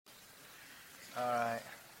All right.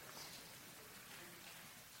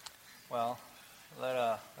 Well, let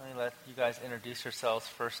me let you guys introduce yourselves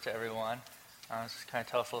first to everyone. Just kind of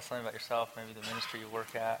tell us a little something about yourself, maybe the ministry you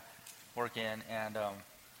work in, and your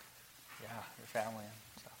family and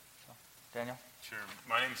stuff. So, Daniel? Sure.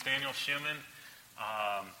 My name is Daniel Schumann.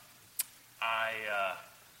 I'm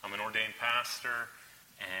an ordained pastor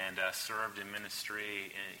and served in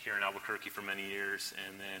ministry here in Albuquerque for many years,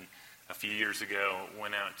 and then a few years ago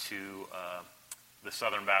went out to the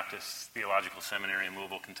Southern Baptist Theological Seminary in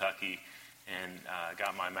Louisville, Kentucky, and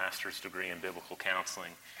got my master's degree in biblical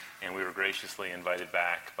counseling. And we were graciously invited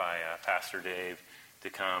back by Pastor Dave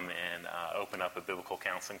to come and open up a biblical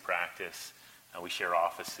counseling practice. We share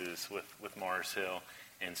offices with Mars Hill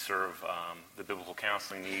and serve the biblical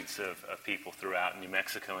counseling needs of people throughout New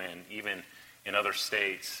Mexico and even in other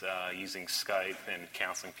states using Skype and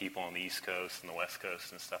counseling people on the East Coast and the West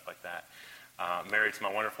Coast and stuff like that. Married to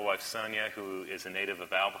my wonderful wife, Sonia, who is a native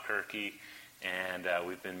of Albuquerque, and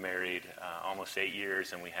we've been married almost 8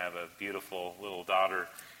 years, and we have a beautiful little daughter,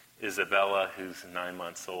 Isabella, who's 9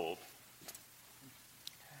 months old.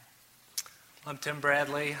 I'm Tim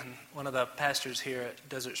Bradley. I'm one of the pastors here at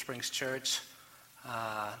Desert Springs Church.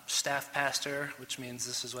 Staff pastor, which means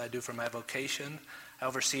this is what I do for my vocation. I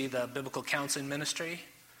oversee the biblical counseling ministry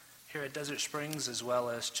here at Desert Springs, as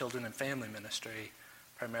well as children and family ministry,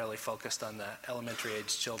 primarily focused on the elementary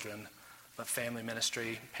age children, but family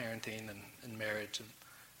ministry, parenting, and marriage, and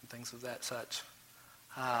things of that such.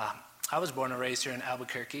 I was born and raised here in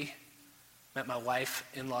Albuquerque. Met my wife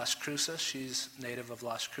in Las Cruces. She's native of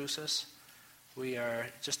Las Cruces. We are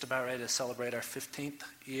just about ready to celebrate our 15th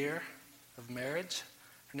year of marriage.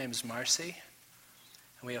 Her name is Marcy.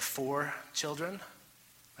 And we have 4 children.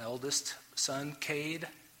 My oldest son, Cade.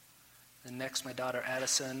 And next, my daughter,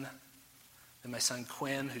 Addison. Then my son,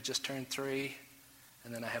 Quinn, who just turned 3.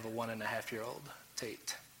 And then I have a 1.5-year-old,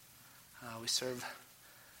 Tate. We serve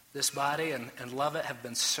this body and love it, have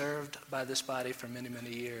been served by this body for many,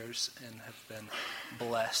 many years, and have been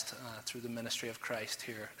blessed through the ministry of Christ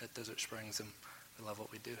here at Desert Springs, and we love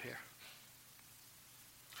what we do here.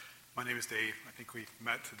 My name is Dave. I think we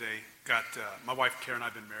met today. Got my wife Karen and I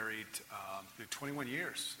have been married 21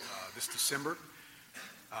 years. This December,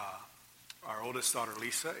 our oldest daughter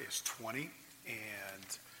Lisa is 20,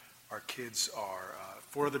 and our kids are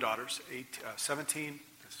 4 of the daughters, 17.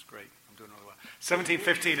 This is great. I'm doing really well. 17,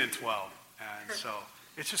 15, and 12. And so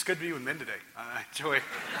it's just good to be with men today.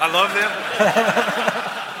 I love them.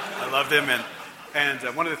 I love them.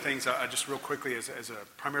 And one of the things, I just real quickly, as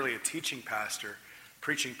primarily a teaching pastor,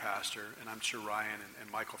 preaching pastor, and I'm sure Ryan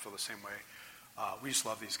and Michael feel the same way, we just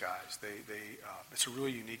love these guys. It's a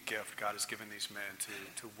really unique gift God has given these men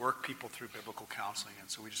to work people through biblical counseling. And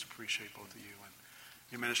so we just appreciate both of you and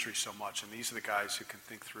your ministry so much. And these are the guys who can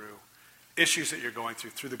think through issues that you're going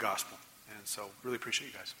through the gospel. And so really appreciate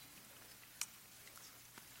you guys.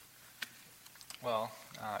 Well,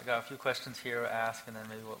 I got a few questions here to ask, and then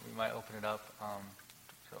maybe we might open it up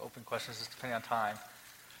to open questions, just depending on time.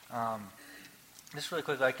 Just really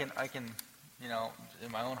quickly, I can,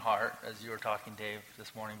 in my own heart, as you were talking, Dave,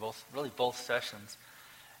 this morning, both sessions,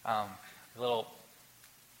 a little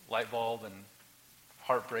light bulb and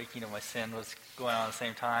heartbreaking of my sin was going on at the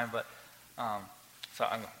same time, but so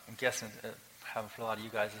I'm guessing it happened for a lot of you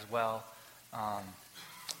guys as well.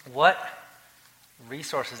 What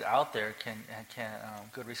resources out there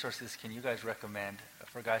good resources can you guys recommend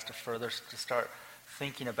for guys to start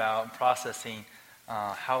thinking about and processing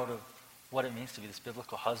what it means to be this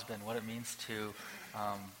biblical husband, what it means to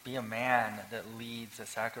be a man that leads, that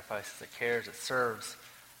sacrifices, that cares, that serves,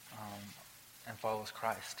 and follows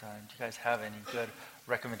Christ? Do you guys have any good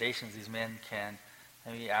recommendations these men can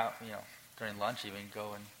maybe out, during lunch even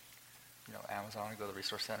go and, Amazon or go to the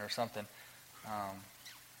resource center or something?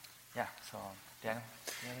 So Daniel?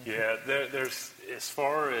 Yeah, there's, as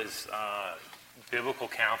far as biblical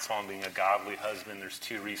counsel on being a godly husband, there's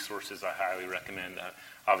 2 resources I highly recommend.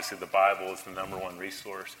 Obviously, the Bible is the number 1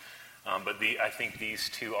 resource. But I think these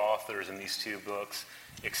 2 authors and these 2 books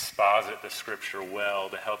exposit the Scripture well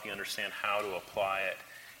to help you understand how to apply it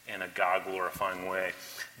in a God-glorifying way.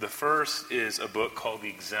 The first is a book called The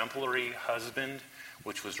Exemplary Husband,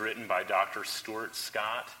 which was written by Dr. Stuart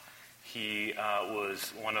Scott. He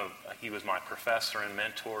was my professor and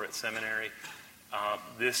mentor at seminary.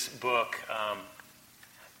 This book,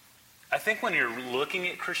 I think when you're looking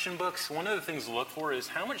at Christian books, one of the things to look for is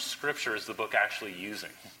how much Scripture is the book actually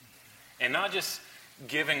using. And not just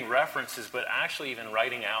giving references, but actually even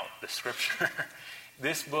writing out the Scripture.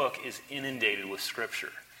 This book is inundated with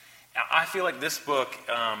Scripture. I feel like this book,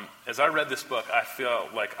 as I read this book, I feel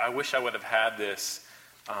like I wish I would have had this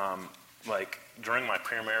like during my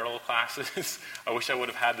premarital classes. I wish I would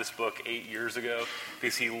have had this book 8 years ago,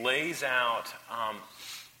 because he lays out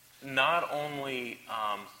not only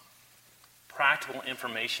practical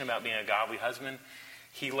information about being a godly husband,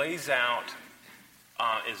 he lays out,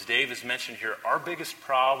 as Dave has mentioned here, our biggest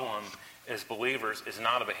problem as believers is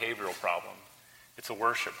not a behavioral problem. It's a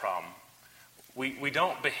worship problem. We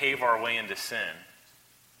don't behave our way into sin,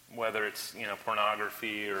 whether it's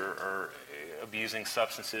pornography or abusing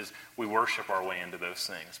substances. We worship our way into those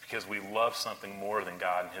things because we love something more than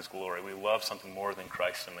God and his glory. We love something more than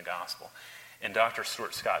Christ and the gospel. And Dr.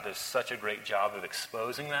 Stuart Scott does such a great job of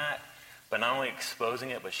exposing that, but not only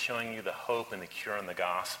exposing it, but showing you the hope and the cure in the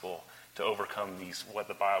gospel to overcome these, what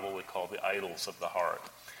the Bible would call the idols of the heart.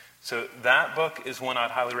 So that book is one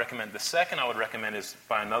I'd highly recommend. The second I would recommend is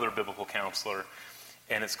by another biblical counselor,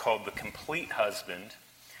 and it's called The Complete Husband.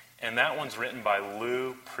 And that one's written by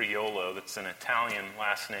Lou Priolo. That's an Italian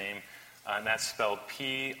last name, and that's spelled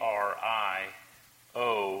Priolo,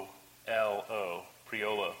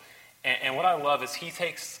 Priolo. And what I love is he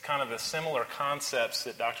takes kind of the similar concepts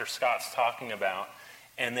that Dr. Scott's talking about,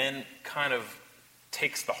 and then kind of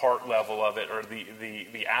takes the heart level of it, or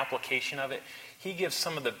the application of it. He gives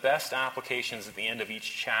some of the best applications at the end of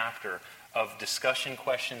each chapter of discussion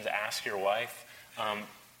questions to ask your wife.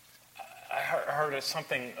 I heard of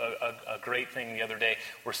something, a great thing the other day,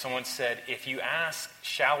 where someone said, if you ask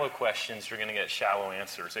shallow questions, you're going to get shallow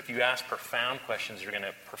answers. If you ask profound questions, you're going to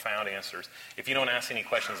get profound answers. If you don't ask any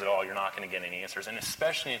questions at all, you're not going to get any answers. And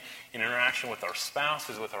especially in interaction with our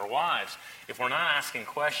spouses, with our wives, if we're not asking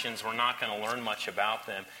questions, we're not going to learn much about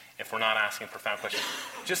them if we're not asking profound questions.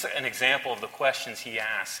 Just an example of the questions he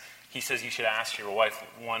asks. He says you should ask your wife.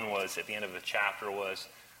 One was, at the end of the chapter, was,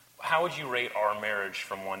 how would you rate our marriage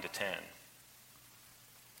from 1 to 10?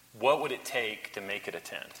 What would it take to make it a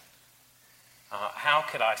 10? How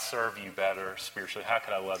could I serve you better spiritually? How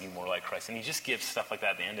could I love you more like Christ? And he just gives stuff like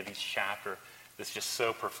that at the end of each chapter that's just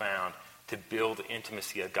so profound to build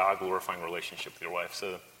intimacy, a God-glorifying relationship with your wife.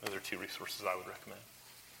 So those are two resources I would recommend.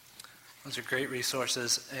 Those are great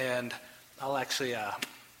resources, and I'll actually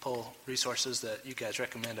pull resources that you guys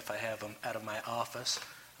recommend if I have them out of my office,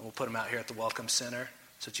 and we'll put them out here at the Welcome Center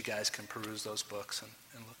so that you guys can peruse those books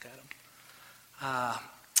and look at them.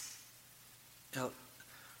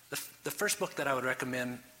 The first book that I would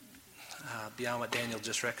recommend, beyond what Daniel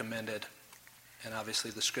just recommended, and obviously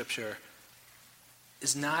the scripture,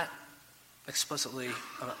 is not explicitly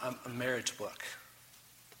a marriage book.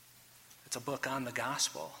 It's a book on the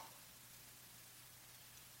gospel,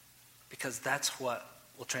 because that's what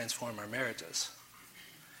will transform our marriages.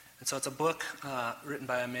 And so it's a book written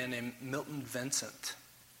by a man named Milton Vincent,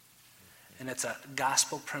 and it's a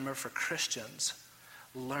gospel primer for Christians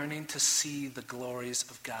learning to see the glories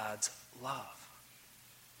of God's love.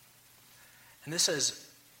 And this has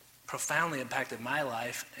profoundly impacted my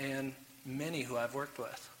life and many who I've worked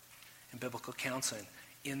with in biblical counseling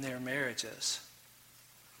in their marriages.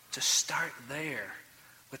 To start there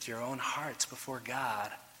with your own hearts before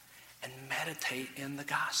God and meditate in the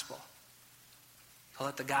gospel. To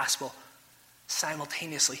let the gospel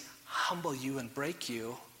simultaneously humble you and break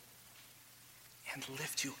you and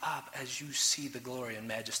lift you up as you see the glory and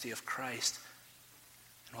majesty of Christ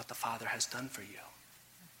and what the Father has done for you.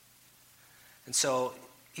 And so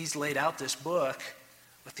he's laid out this book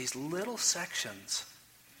with these little sections.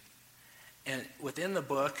 And within the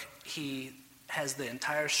book, he has the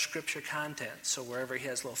entire scripture content. So wherever he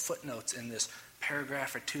has little footnotes in this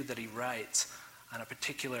paragraph or two that he writes on a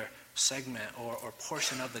particular segment or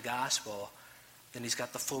portion of the gospel, then he's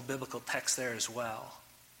got the full biblical text there as well.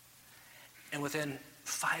 And within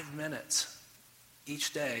 5 minutes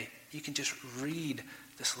each day, you can just read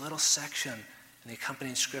this little section in the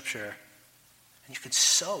accompanying scripture, and you can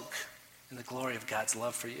soak in the glory of God's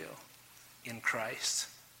love for you in Christ.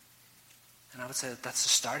 And I would say that that's the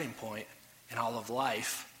starting point in all of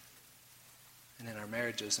life and in our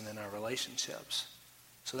marriages and in our relationships.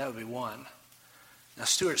 So that would be one. Now,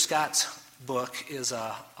 Stuart Scott's book is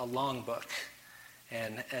a long book.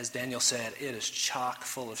 And as Daniel said, it is chock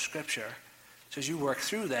full of scripture. So as you work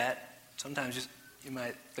through that, sometimes you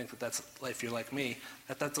might think that that's, if you're like me,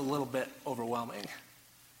 that's a little bit overwhelming.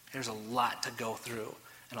 There's a lot to go through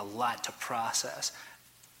and a lot to process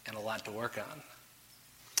and a lot to work on.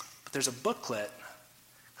 But there's a booklet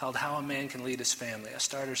called How a Man Can Lead His Family, a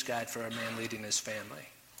starter's guide for a man leading his family.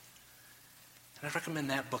 And I recommend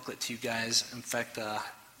that booklet to you guys. In fact, the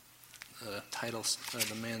title,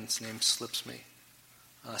 the man's name slips me.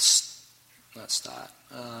 Not Stott.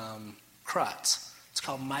 Krutz. It's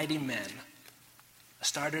called Mighty Men, a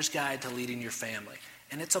starter's guide to leading your family.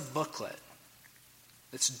 And it's a booklet.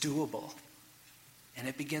 that's doable. And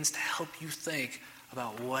it begins to help you think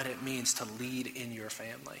about what it means to lead in your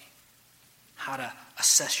family, how to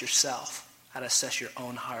assess yourself, how to assess your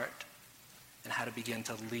own heart, and how to begin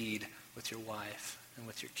to lead with your wife and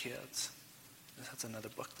with your kids. That's another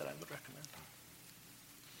book that I would recommend.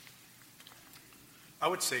 I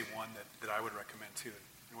would say one that I would recommend too,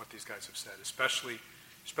 and what these guys have said, especially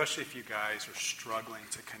if you guys are struggling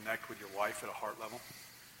to connect with your wife at a heart level,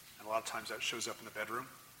 and a lot of times that shows up in the bedroom,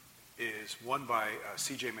 is one by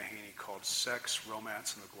C.J. Mahaney called Sex,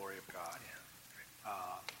 Romance, and the Glory of God.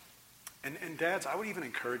 And dads, I would even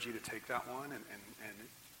encourage you to take that one and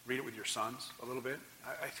read it with your sons a little bit.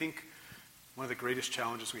 I think one of the greatest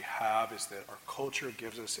challenges we have is that our culture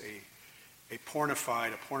gives us a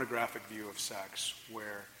pornographic view of sex,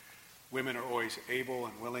 where women are always able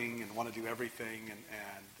and willing and want to do everything, and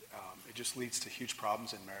it just leads to huge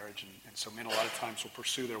problems in marriage. And so men a lot of times will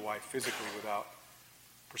pursue their wife physically without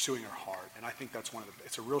pursuing her heart. And I think that's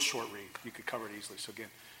it's a real short read. You could cover it easily. So again,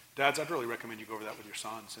 dads, I'd really recommend you go over that with your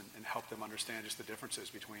sons and help them understand just the differences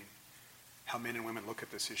between how men and women look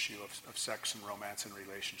at this issue of sex and romance and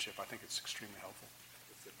relationship. I think it's extremely helpful.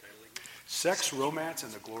 Sex, Romance,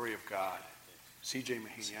 and the Glory of God. C.J.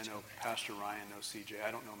 Mahaney. I know Pastor Ryan knows C.J.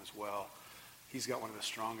 I don't know him as well. He's got one of the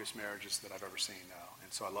strongest marriages that I've ever seen now.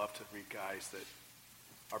 And so I love to read guys that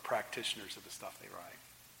are practitioners of the stuff they write.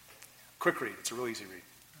 Quick read. It's a real easy read.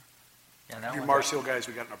 Yeah, You Mars Hill guys,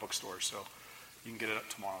 we got it in our bookstore, so you can get it up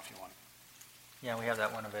tomorrow if you want it. Yeah, we have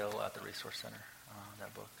that one available at the Resource Center.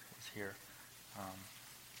 That book is here.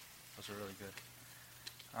 Those are really good.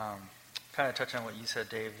 Kind of touch on what you said,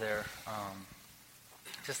 Dave, there.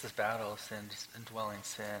 Just this battle of sin, just indwelling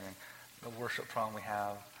sin, and the worship problem we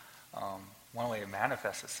have. One way it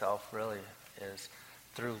manifests itself really is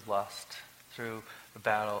through lust, through the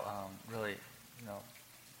battle, really,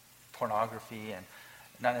 pornography, and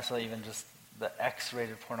not necessarily even just the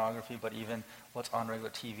X-rated pornography, but even what's on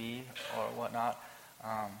regular TV or whatnot.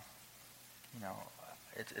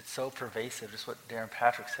 It's so pervasive. Just what Darren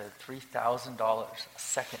Patrick said, $3,000 a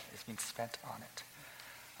second is being spent on it.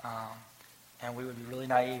 And we would be really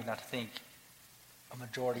naive not to think a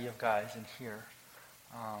majority of guys in here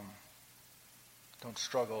don't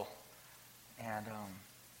struggle and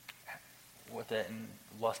with it and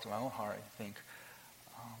lust in my own heart. I think,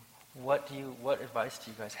 what advice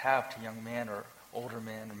do you guys have to young men or older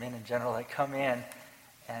men or men in general that come in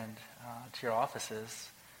and to your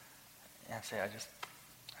offices and say,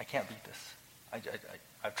 I can't beat this.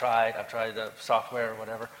 I've tried the software or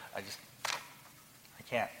whatever. I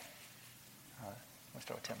can't. Let's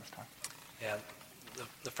start with Tim this time. Yeah,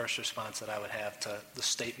 the first response that I would have to the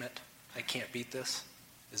statement, I can't beat this,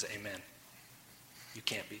 is amen. You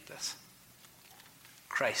can't beat this.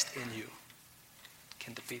 Christ in you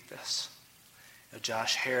can defeat this.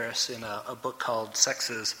 Josh Harris, in a book called Sex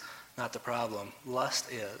is Not the Problem,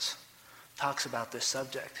 Lust Is, talks about this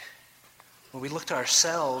subject. When we look to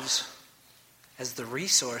ourselves as the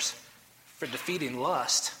resource for defeating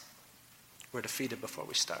lust, we're defeated before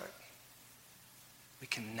we start. We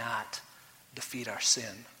cannot defeat our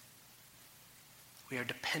sin. We are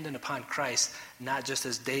dependent upon Christ, not just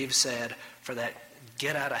as Dave said, for that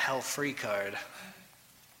get out of hell free card,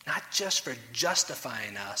 not just for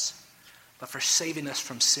justifying us, but for saving us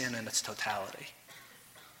from sin in its totality.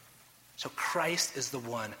 So Christ is the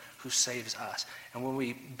one who saves us. And when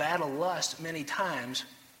we battle lust, many times,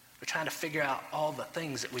 we're trying to figure out all the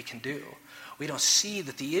things that we can do. We don't see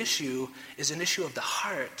that the issue is an issue of the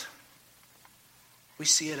heart. We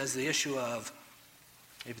see it as the issue of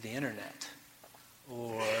maybe the internet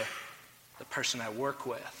or the person I work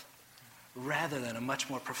with, rather than a much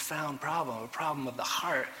more profound problem, a problem of the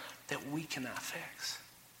heart that we cannot fix,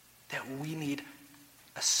 that we need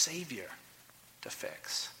a Savior to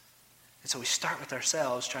fix. And so we start with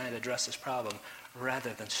ourselves trying to address this problem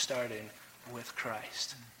rather than starting with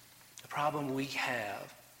Christ. The problem we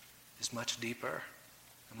have is much deeper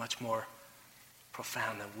and much more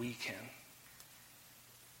profound than we can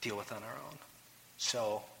deal with on our own.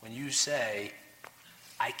 So when you say,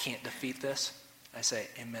 I can't defeat this, I say,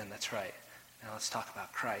 amen, that's right. Now let's talk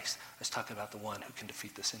about Christ. Let's talk about the one who can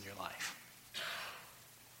defeat this in your life.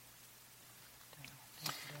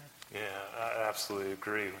 Yeah, I absolutely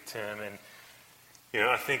agree with Tim. And,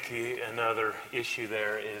 I think another issue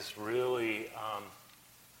there is really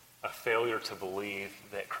a failure to believe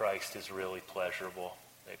that Christ is really pleasurable,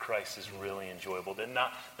 that Christ is really enjoyable, that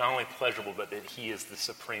not only pleasurable, but that he is the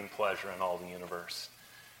supreme pleasure in all the universe.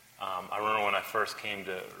 I remember when I first came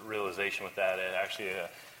to realization with that, it actually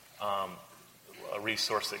a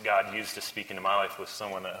resource that God used to speak into my life was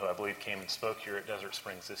someone who I believe came and spoke here at Desert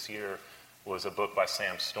Springs this year, was a book by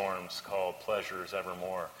Sam Storms called Pleasures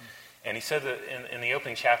Evermore. And he said that in the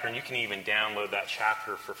opening chapter, and you can even download that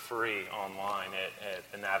chapter for free online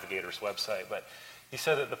at the Navigator's website, but he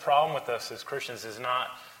said that the problem with us as Christians is not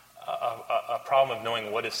a problem of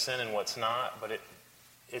knowing what is sin and what's not, but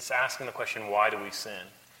it's asking the question, why do we sin?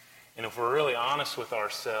 And if we're really honest with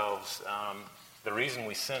ourselves, the reason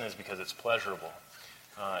we sin is because it's pleasurable.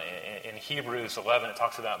 In Hebrews 11, it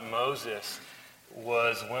talks about Moses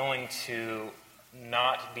was willing to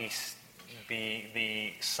not be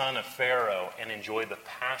the son of Pharaoh and enjoy the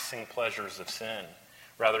passing pleasures of sin.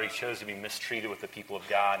 Rather, he chose to be mistreated with the people of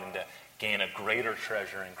God and to gain a greater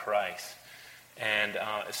treasure in Christ. And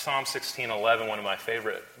Psalm 16:11, one of my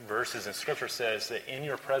favorite verses in Scripture, says that in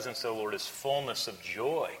your presence, O Lord, is fullness of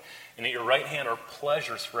joy, and at your right hand are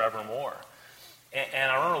pleasures forevermore.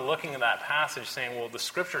 And I remember looking at that passage saying, well, the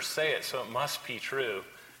Scriptures say it, so it must be true.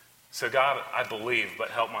 So God, I believe, but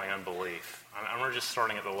help my unbelief. I remember just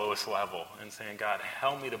starting at the lowest level and saying, God,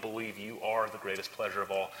 help me to believe you are the greatest pleasure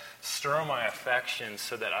of all. Stir my affections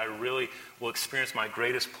so that I really will experience my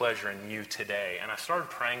greatest pleasure in you today. And I started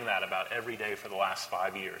praying that about every day for the last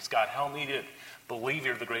 5 years. God, help me to believe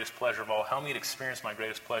you're the greatest pleasure of all. Help me to experience my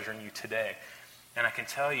greatest pleasure in you today. And I can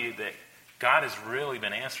tell you that God has really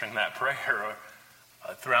been answering that prayer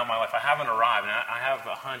throughout my life. I haven't arrived, and I have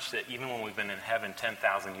a hunch that even when we've been in heaven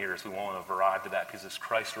 10,000 years, we won't have arrived at that, because as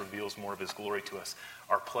Christ reveals more of his glory to us,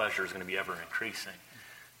 our pleasure is going to be ever increasing.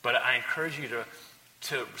 But I encourage you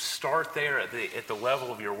to start there at the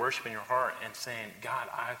level of your worship in your heart and saying, God,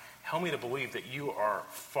 help me to believe that you are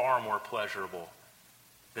far more pleasurable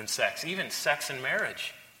than sex. Even sex and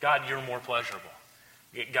marriage. God, you're more pleasurable.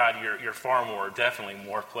 God, you're far more, definitely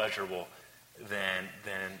more pleasurable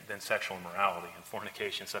than sexual immorality and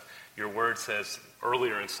fornication. So your word says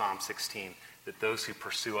earlier in Psalm 16 that those who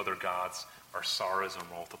pursue other gods, our sorrows are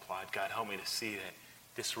multiplied. God, help me to see that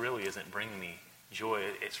this really isn't bringing me joy.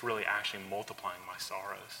 It's really actually multiplying my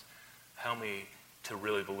sorrows. Help me to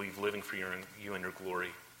really believe living for you and your glory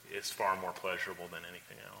is far more pleasurable than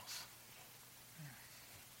anything else.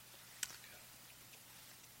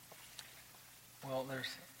 Well, there's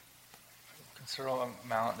a considerable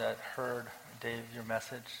amount that heard, Dave, your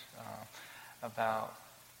message about,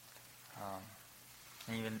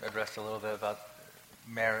 and even addressed a little bit about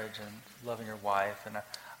marriage and loving your wife. And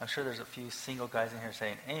I'm sure there's a few single guys in here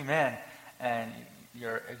saying, amen. And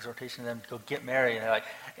your exhortation to them to go get married. And they're like,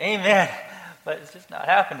 amen. But it's just not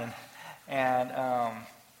happening. And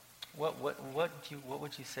what would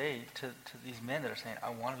you say to these men that are saying, I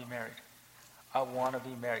want to be married. I want to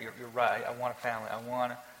be married. You're right. I want a family. I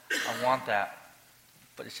want that.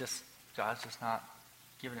 But it's just, God's just not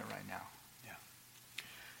giving it right now. Yeah.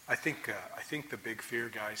 I think the big fear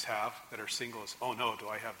guys have that are single is, oh no, do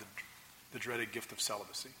I have the dreaded gift of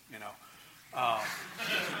celibacy? You know.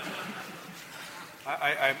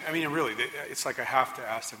 I mean, really, it's like I have to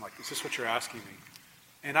ask them, like, is this what you're asking me?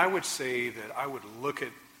 And I would say that I would look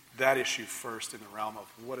at that issue first in the realm of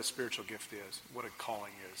what a spiritual gift is, what a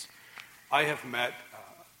calling is. I have met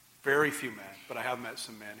very few men, but I have met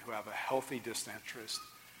some men who have a healthy disinterest.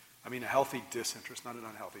 I mean, a healthy disinterest, not an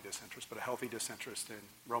unhealthy disinterest, but a healthy disinterest in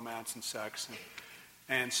romance and sex.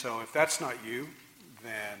 And so if that's not you,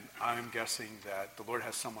 then I'm guessing that the Lord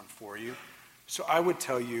has someone for you. So I would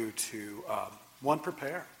tell you to, one,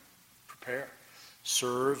 prepare.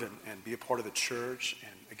 Serve and be a part of the church.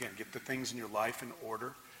 And again, get the things in your life in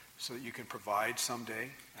order so that you can provide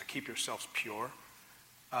someday. Keep yourselves pure.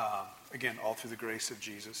 Again, all through the grace of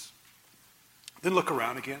Jesus. Then look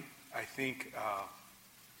around again. I think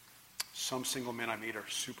some single men I meet are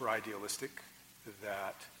super idealistic,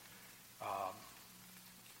 that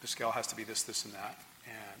this gal has to be this, this, and that.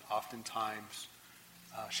 And oftentimes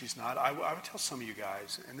she's not. I would tell some of you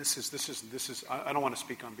guys, and this is. I don't want to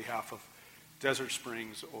speak on behalf of Desert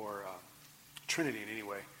Springs or Trinity in any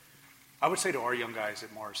way. I would say to our young guys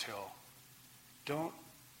at Mars Hill, don't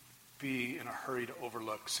be in a hurry to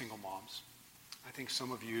overlook single moms. I think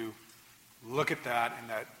some of you look at that, and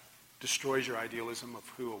that destroys your idealism of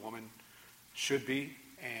who a woman should be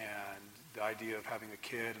and the idea of having a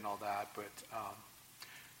kid and all that. But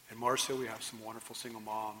at Mars Hill, we have some wonderful single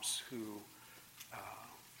moms who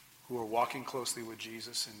are walking closely with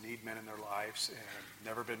Jesus and need men in their lives and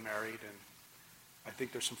never been married, and I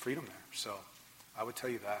think there's some freedom there. So I would tell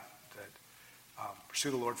you that pursue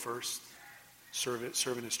the Lord first, serve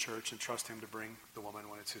in his church, and trust him to bring the woman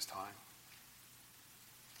when it's his time.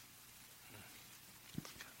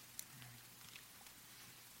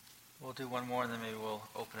 We'll do one more, and then maybe we'll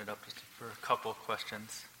open it up just for a couple of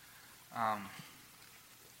questions. I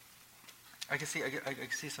can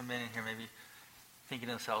see some men in here maybe thinking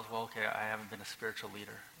to themselves, well, okay, I haven't been a spiritual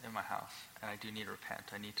leader in my house, and I do need to repent.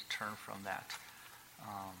 I need to turn from that.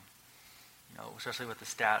 Especially with the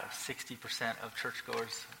stat of 60% of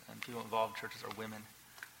churchgoers and people involved in churches are women.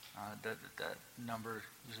 That number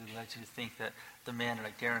usually lets you to think that the men,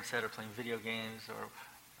 like Darren said, are playing video games or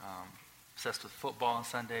obsessed with football on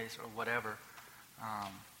Sundays or whatever. I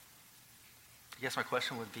guess my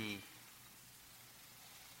question would be,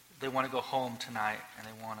 they want to go home tonight and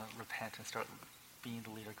they want to repent and start being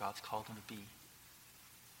the leader God's called them to be.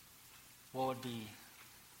 What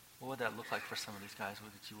would that look like for some of these guys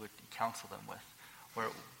that you would counsel them with? Where,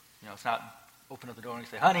 it's not open up the door and you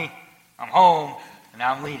say, honey, I'm home, and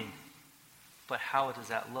now I'm leading. But how does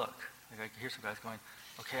that look? Like I hear some guys going,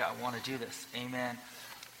 okay, I want to do this. Amen.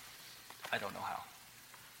 I don't know how.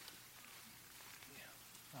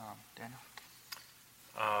 Daniel?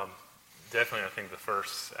 Definitely, I think the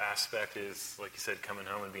first aspect is, like you said, coming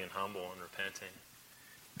home and being humble and repenting.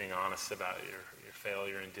 Being honest about your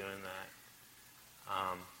failure in doing that.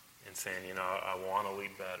 And saying, I want to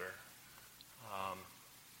lead better.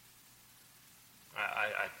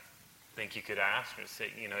 I think you could ask and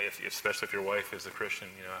say, especially if your wife is a Christian,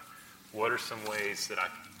 what are some ways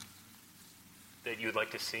that you would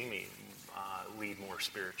like to see me lead more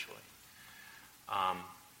spiritually? I'm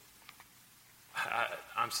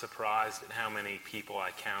surprised at how many people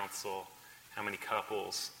I counsel, how many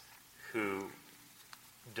couples who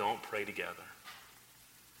don't pray together.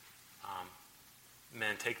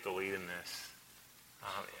 Men, take the lead in this.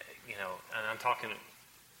 And I'm talking,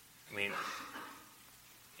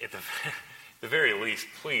 at the very least,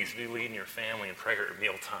 please be leading your family in prayer at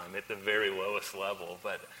mealtime at the very lowest level.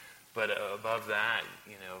 But above that,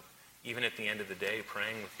 even at the end of the day,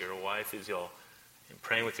 praying with your wife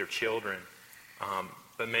praying with your children.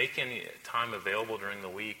 But making time available during the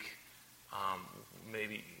week,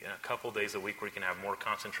 maybe a couple days a week where you can have more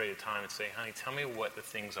concentrated time and say, honey, tell me what the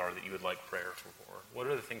things are that you would like prayer for. What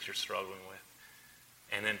are the things you're struggling with?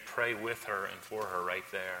 And then pray with her and for her right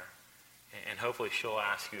there. And hopefully she'll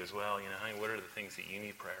ask you as well, honey, what are the things that you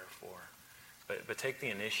need prayer for? But take the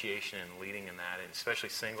initiation and leading in that, and especially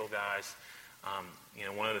single guys.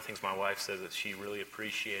 One of the things my wife said that she really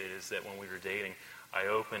appreciated is that when we were dating, I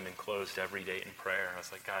opened and closed every date in prayer. I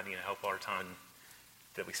was like, God, help our time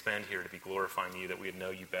that we spend here to be glorifying you, that we would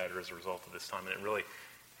know you better as a result of this time. And it really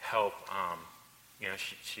helped.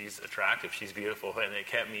 She's attractive, she's beautiful, and it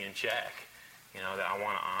kept me in check. That I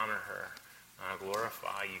want to honor her,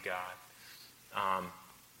 glorify you, God.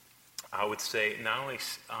 I would say not only,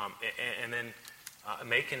 and then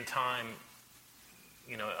making time.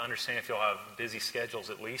 Understand if y'all have busy schedules,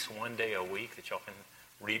 at least one day a week that y'all can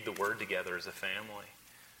read the Word together as a family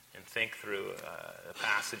and think through a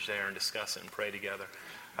passage there and discuss it and pray together.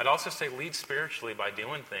 I'd also say lead spiritually by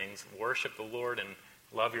doing things, worship the Lord and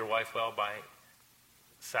love your wife well by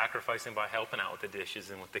sacrificing, by helping out with the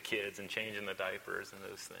dishes and with the kids and changing the diapers and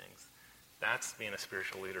those things. That's being a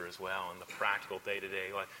spiritual leader as well, in the practical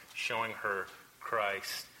day-to-day, like showing her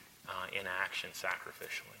Christ in action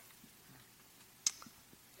sacrificially.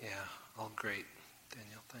 Yeah, all great,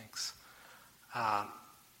 Daniel. Thanks. I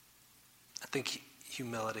think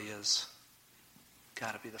humility has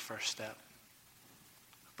got to be the first step.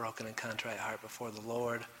 A broken and contrite heart before the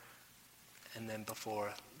Lord, and then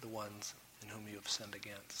before the ones in whom you have sinned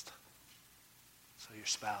against. So your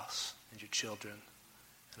spouse and your children,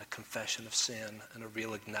 and a confession of sin and a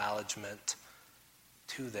real acknowledgement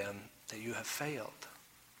to them that you have failed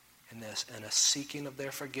in this, and a seeking of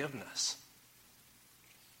their forgiveness.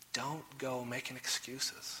 Don't go making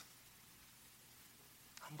excuses.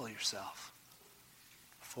 Humble yourself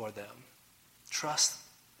before them. Trust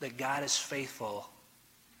that God is faithful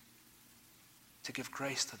to give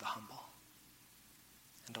grace to the humble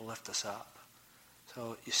and to lift us up.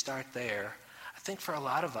 So you start there. I think for a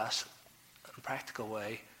lot of us, in a practical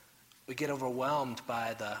way, we get overwhelmed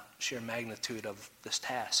by the sheer magnitude of this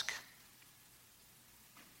task.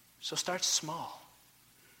 So start small.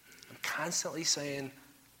 I'm constantly saying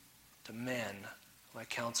to men who I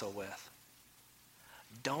counsel with,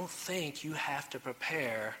 don't think you have to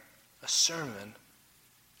prepare a sermon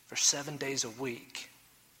for 7 days a week.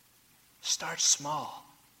 Start small.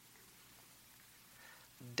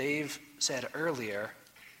 Dave said earlier,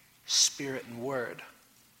 spirit and word.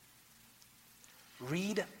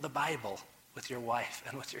 Read the Bible with your wife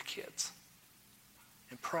and with your kids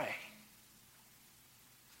and pray.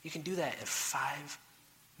 You can do that in 5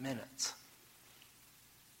 minutes.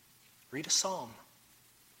 Read a psalm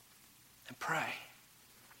and pray.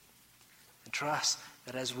 And trust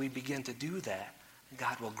that as we begin to do that,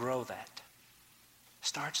 God will grow that.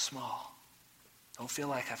 Start small. Don't feel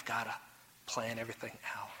like I've got to plan everything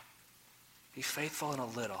out. Be faithful in a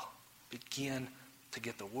little. Begin to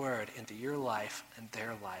get the word into your life and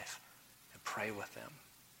their life and pray with them.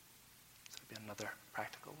 So that'd be another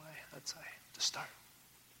practical way, I'd say, to start.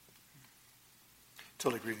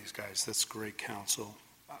 Totally agree with these guys. That's great counsel.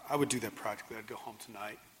 I would do that practically. I'd go home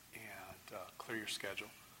tonight and clear your schedule.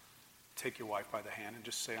 Take your wife by the hand and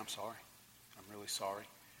just say, I'm sorry. I'm really sorry.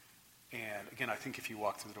 And again, I think if you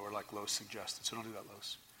walk through the door like Los suggested, so don't do that,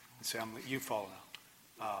 Los. And say, you follow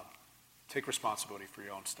now. Take responsibility for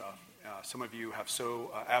your own stuff. Some of you have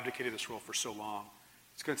so abdicated this role for so long.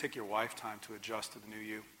 It's going to take your wife time to adjust to the new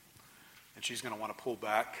you. And she's going to want to pull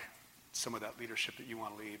back some of that leadership that you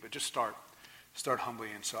want to lead. But just start humbly.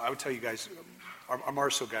 And so I would tell you guys, our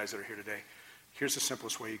Marso guys that are here today, here's the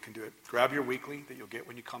simplest way you can do it. Grab your weekly that you'll get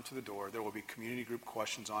when you come to the door. There will be community group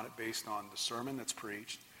questions on it based on the sermon that's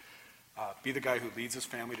preached. Be the guy who leads his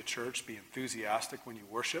family to church. Be enthusiastic when you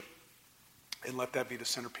worship. And let that be the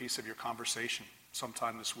centerpiece of your conversation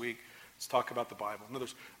sometime this week. Let's talk about the Bible. In other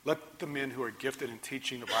words, let the men who are gifted in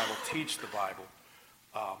teaching the Bible teach the Bible.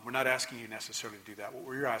 We're not asking you necessarily to do that. What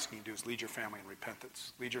we're asking you to do is lead your family in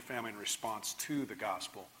repentance. Lead your family in response to the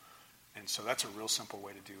gospel. And so that's a real simple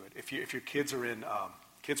way to do it. If your kids are in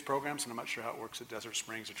kids programs, and I'm not sure how it works at Desert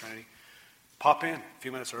Springs or Trinity, pop in a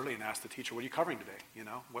few minutes early and ask the teacher, what are you covering today? You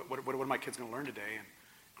know, what are my kids going to learn today? And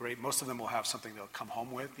great, most of them will have something they'll come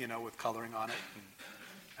home with, you know, with coloring on it,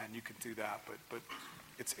 and you can do that. But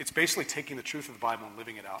it's basically taking the truth of the Bible and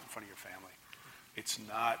living it out in front of your family. It's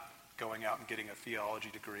not going out and getting a theology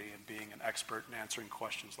degree and being an expert in answering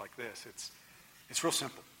questions like this. It's real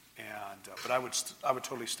simple. But I would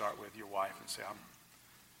totally start with your wife and say,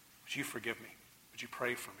 would you forgive me? Would you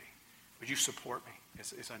pray for me? Would you support me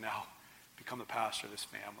as I now become the pastor of this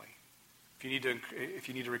family? If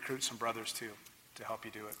you need to recruit some brothers to help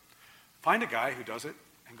you do it, find a guy who does it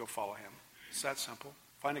and go follow him. It's that simple.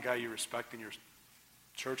 Find a guy you respect in your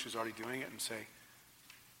church who's already doing it and say,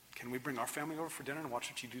 can we bring our family over for dinner and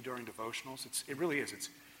watch what you do during devotionals? It really is.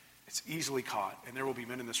 It's easily caught. And there will be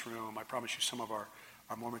men in this room, I promise you, some of our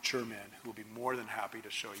more mature men who will be more than happy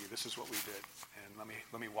to show you this is what we did. And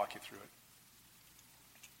let me walk you through it.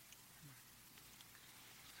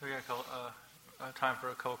 So we got time for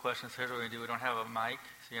a couple questions. Here's what we're going to do. We don't have a mic,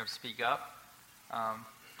 so you have to speak up.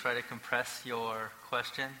 Try to compress your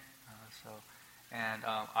question.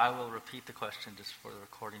 I will repeat the question just for the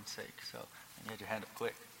recording's sake. So you had your hand up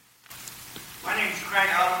quick. My name is Craig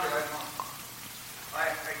Alder. I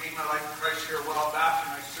gave my life to Christ here a while back,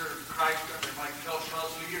 and I served Christ under Mike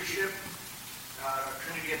Felshaw's leadership at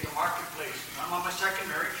Trinity at the Marketplace. And I'm on my second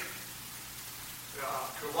marriage to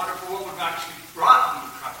a wonderful woman who actually brought me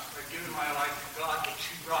to Christ. I've given my life to God, but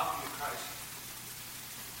she brought me to Christ.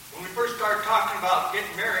 When we first started talking about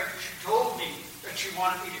getting married, she told me that she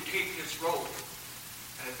wanted me to take this road.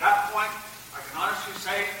 And at that point, I can honestly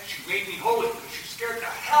say she made me holy because she scared the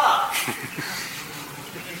hell out of me.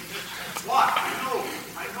 Why? I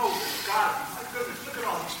know there's got to be. My goodness, look at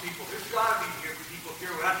all these people. There's got to be people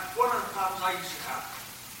here. That's one of the problems I used to have.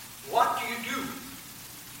 What do you do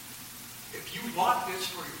if you want this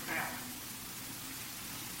for your family?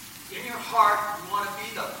 In your heart, you want to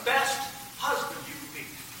be the best husband you can be.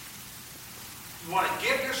 You want to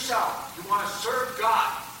give yourself. You want to serve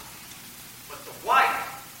God. But the wife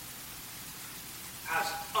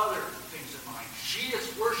has other things in mind. She is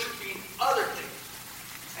worshiping other things.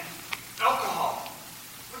 And alcohol,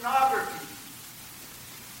 pornography.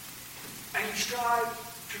 And you strive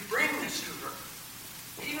to bring this to her.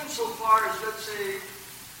 Even so far as, let's say,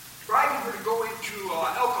 driving her to go into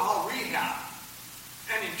alcohol rehab.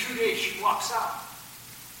 And in 2 days she walks out.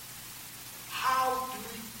 How do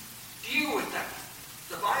we deal with that?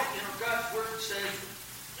 The Bible, God's word says,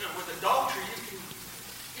 with adultery,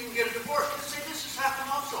 you can get a divorce. Let's say this has happened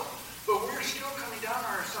also. But we're still coming down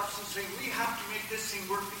on ourselves and saying, we have to make this thing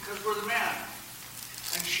work because we're the man.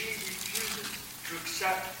 And she refuses to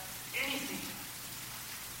accept anything.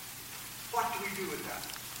 What do we do with that?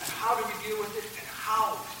 And how do we deal with it? And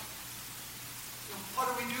how? What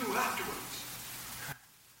do we do afterwards?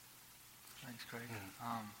 Thanks, Craig.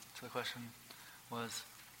 So the question was,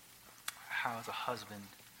 how as a husband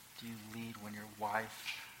do you lead when your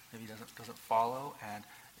wife maybe doesn't follow and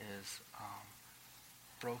is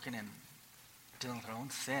broken and dealing with her own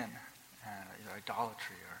sin, either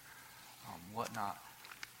idolatry or whatnot,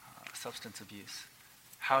 substance abuse?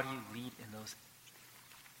 How do you lead in those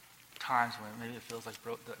times when maybe it feels like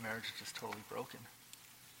that marriage is just totally broken?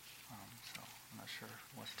 So I'm not sure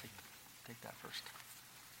who wants to take that first.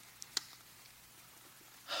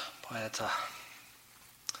 Boy,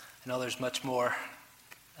 I know there's much more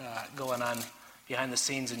going on, behind the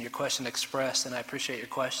scenes in your question expressed, and I appreciate your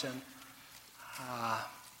question.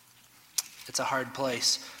 It's a hard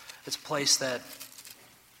place. It's a place that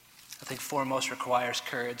I think foremost requires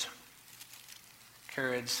courage.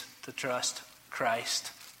 Courage to trust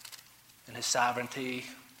Christ and his sovereignty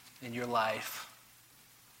in your life,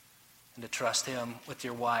 and to trust him with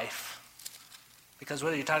your wife. Because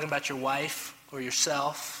whether you're talking about your wife or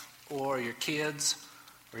yourself or your kids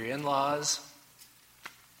or your in-laws,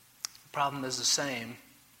 the problem is the same.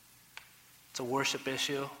 It's a worship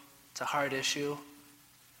issue. It's a heart issue.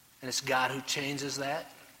 And it's God who changes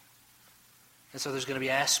that. And so there's going to be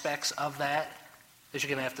aspects of that you're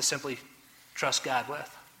going to have to simply trust God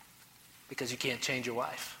with. Because you can't change your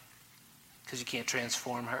wife. Because you can't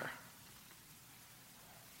transform her.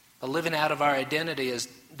 But living out of our identity, as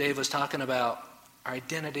Dave was talking about, our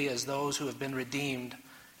identity as those who have been redeemed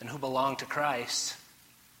and who belong to Christ.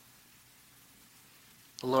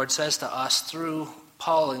 The Lord says to us through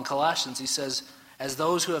Paul in Colossians, he says, as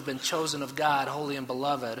those who have been chosen of God, holy and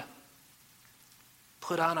beloved,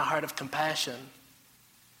 put on a heart of compassion,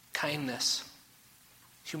 kindness,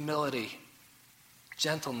 humility,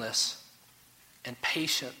 gentleness, and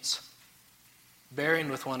patience,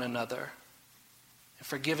 bearing with one another, and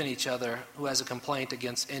forgiving each other who has a complaint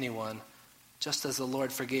against anyone. Just as the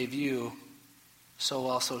Lord forgave you, so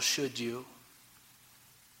also should you.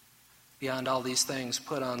 Beyond all these things,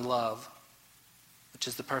 put on love, which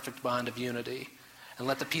is the perfect bond of unity. And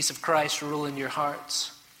let the peace of Christ rule in your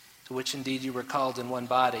hearts, to which indeed you were called in one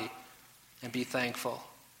body, and be thankful.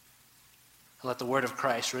 And let the word of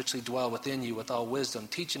Christ richly dwell within you with all wisdom,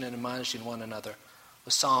 teaching and admonishing one another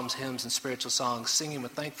with psalms, hymns, and spiritual songs, singing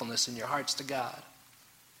with thankfulness in your hearts to God.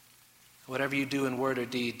 Whatever you do in word or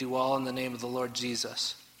deed, do all in the name of the Lord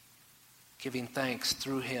Jesus, giving thanks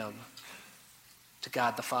through him to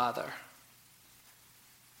God the Father.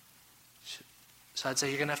 So I'd say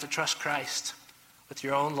you're going to have to trust Christ with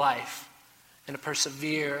your own life and to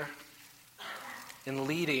persevere in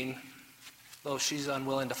leading those she's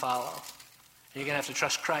unwilling to follow. And you're going to have to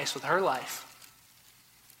trust Christ with her life,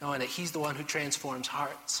 knowing that he's the one who transforms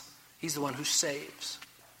hearts. He's the one who saves.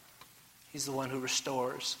 He's the one who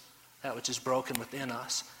restores that which is broken within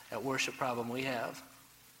us, that worship problem we have.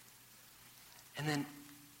 And then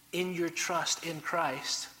in your trust in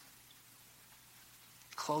Christ,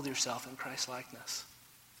 clothe yourself in Christ's likeness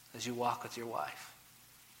as you walk with your wife.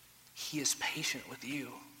 He is patient with you.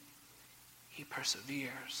 He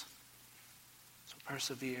perseveres. So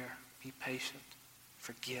persevere, be patient,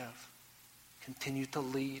 forgive, continue to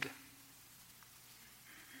lead.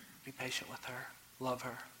 Be patient with her, love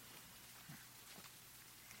her.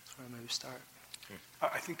 That's where I maybe start.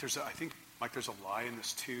 I think, Mike, there's a lie in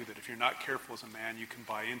this too, that if you're not careful as a man, you can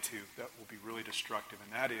buy into that will be really destructive.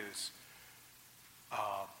 And that is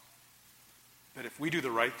that if we do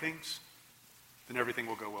the right things, then everything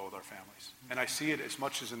will go well with our families. And I see it as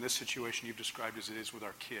much as in this situation you've described as it is with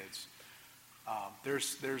our kids.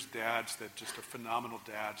 There's dads that just are phenomenal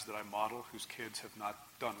dads that I model whose kids have not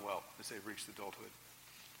done well as they've reached adulthood.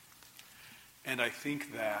 And I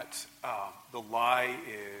think that the lie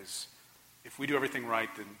is, if we do everything right,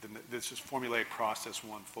 then this is formulaic process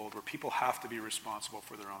will unfold where people have to be responsible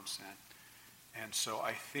for their own sin. And so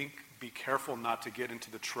I think be careful not to get into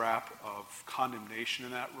the trap of condemnation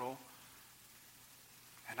in that role.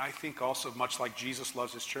 And I think also, much like Jesus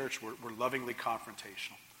loves his church, we're lovingly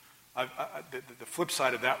confrontational. The flip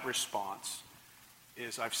side of that response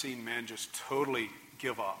is I've seen men just totally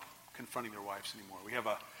give up confronting their wives anymore. We have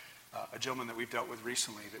a gentleman that we've dealt with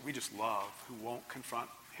recently that we just love who won't confront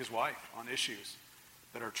his wife on issues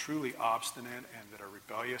that are truly obstinate and that are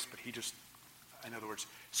rebellious, but he just, in other words,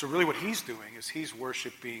 so really what he's doing is he's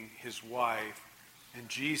worshiping his wife, and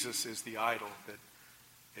Jesus is the idol that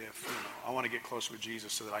if, I want to get closer with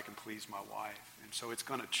Jesus so that I can please my wife. And so it's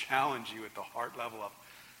going to challenge you at the heart level of,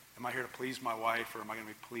 am I here to please my wife, or am I going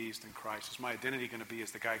to be pleased in Christ? Is my identity going to be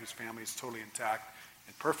as the guy whose family is totally intact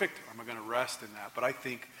and perfect, or am I going to rest in that? But I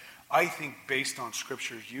think based on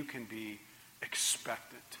scriptures, you can be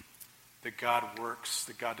expectant that God works,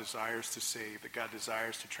 that God desires to save, that God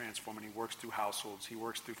desires to transform, and he works through households, he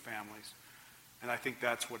works through families. And I think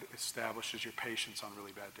that's what establishes your patience on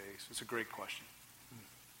really bad days. It's a great question.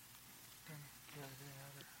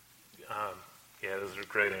 Yeah, those are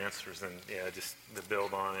great answers, and just to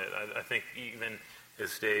build on it, I think even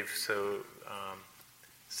as Dave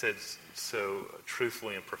said so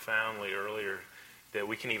truthfully and profoundly earlier, that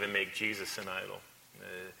we can even make Jesus an idol.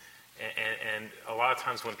 And a lot of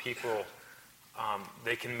times when people,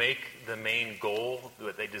 they can make the main goal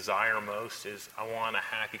that they desire most is, I want a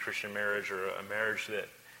happy Christian marriage, or a marriage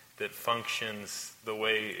that functions the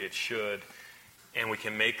way it should. And we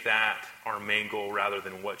can make that our main goal rather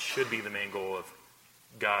than what should be the main goal of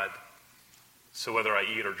God. So whether I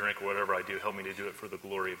eat or drink or whatever I do, help me to do it for the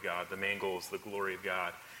glory of God. The main goal is the glory of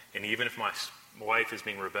God. And even if my wife is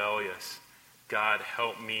being rebellious, God,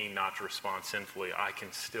 help me not to respond sinfully. I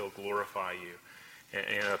can still glorify you.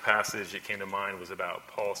 And a passage that came to mind was about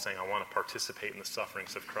Paul saying, I want to participate in the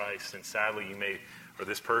sufferings of Christ. And sadly,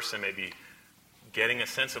 this person may be getting a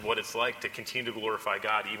sense of what it's like to continue to glorify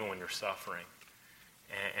God even when you're suffering.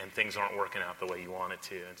 And things aren't working out the way you want it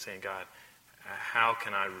to. And saying, God, how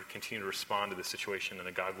can I continue to respond to this situation in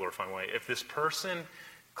a God-glorifying way? If this person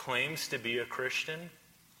claims to be a Christian,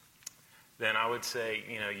 then I would say,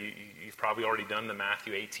 you've probably already done the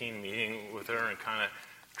Matthew 18 meeting with her and kind of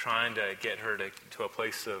trying to get her to a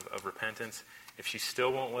place of repentance. If she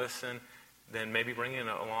still won't listen, then maybe bring in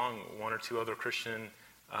along one or two other Christian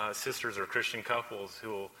sisters or Christian couples who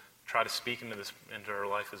will try to speak into her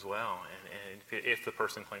life as well. And if the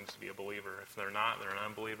person claims to be a believer, if they're not, they're an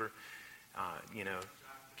unbeliever.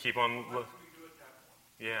 Keep on.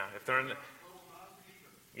 Yeah, if they're in.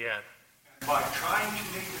 Yeah. By trying to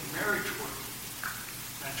make the marriage work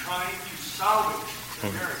and trying to salvage the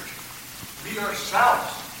marriage, we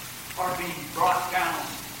ourselves are being brought down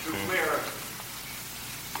to where,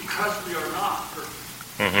 because we are not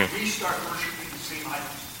perfect, we start worshiping the same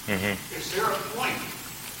idols. Is there a point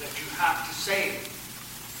that you have to say,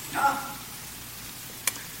 no?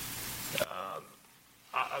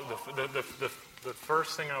 The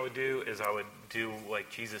first thing I would do is I would do like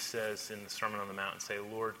Jesus says in the Sermon on the Mount and say,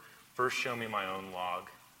 Lord, first show me my own log.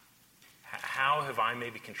 How have I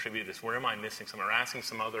maybe contributed this? Where am I missing something? Or asking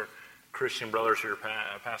some other Christian brothers or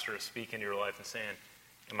pastor to speak into your life and saying,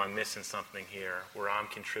 am I missing something here where I'm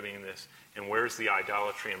contributing this? And where's the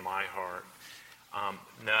idolatry in my heart?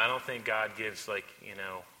 No, I don't think God gives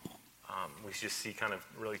we just see kind of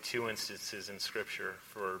really two instances in Scripture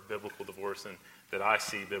for biblical divorce and that I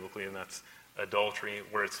see biblically, and that's adultery,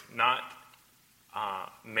 where it's not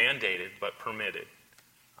mandated but permitted.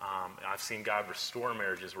 I've seen God restore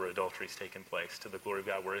marriages where adultery has taken place to the glory of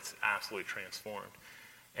God, where it's absolutely transformed.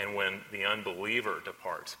 And when the unbeliever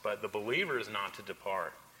departs, but the believer is not to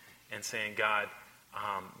depart, and saying, God,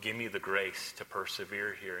 give me the grace to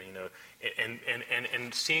persevere here,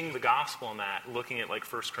 and seeing the gospel in that, looking at like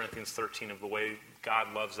 1 Corinthians 13 of the way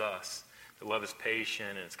God loves us. The love is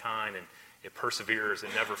patient and it's kind and it perseveres, it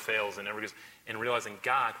never fails, it never goes, and realizing,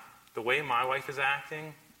 God, the way my wife is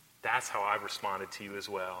acting, that's how I've responded to you as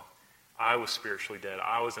well. I was spiritually dead.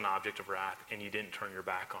 I was an object of wrath, and you didn't turn your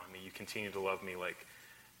back on me. You continued to love me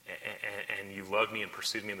and you loved me and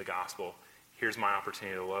pursued me in the gospel. Here's my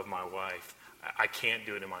opportunity to love my wife. I can't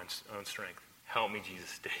do it in my own strength. Help me,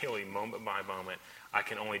 Jesus, daily, moment by moment. I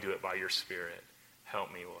can only do it by your Spirit.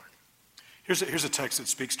 Help me, Lord. Here's a text that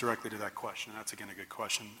speaks directly to that question. That's, again, a good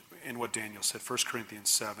question. In what Daniel said, 1 Corinthians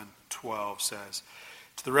 7:12 says,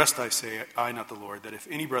 to the rest I say, I, not the Lord, that if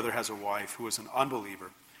any brother has a wife who is an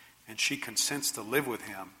unbeliever, and she consents to live with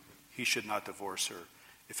him, he should not divorce her.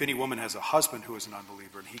 If any woman has a husband who is an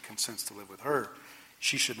unbeliever, and he consents to live with her,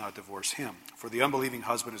 she should not divorce him. For the unbelieving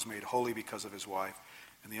husband is made holy because of his wife,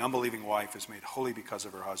 and the unbelieving wife is made holy because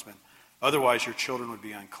of her husband. Otherwise your children would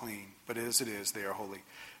be unclean, but as it is, they are holy.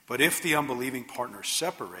 But if the unbelieving partner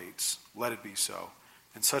separates, let it be so.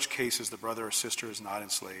 In such cases, the brother or sister is not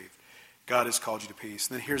enslaved. God has called you to peace.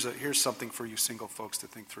 And then here's something for you single folks to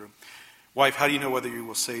think through. Wife, how do you know whether you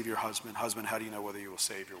will save your husband? Husband, how do you know whether you will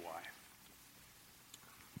save your wife?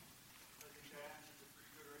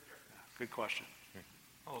 Good question.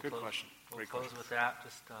 Good question. We'll Great close question. with that.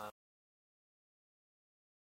 Just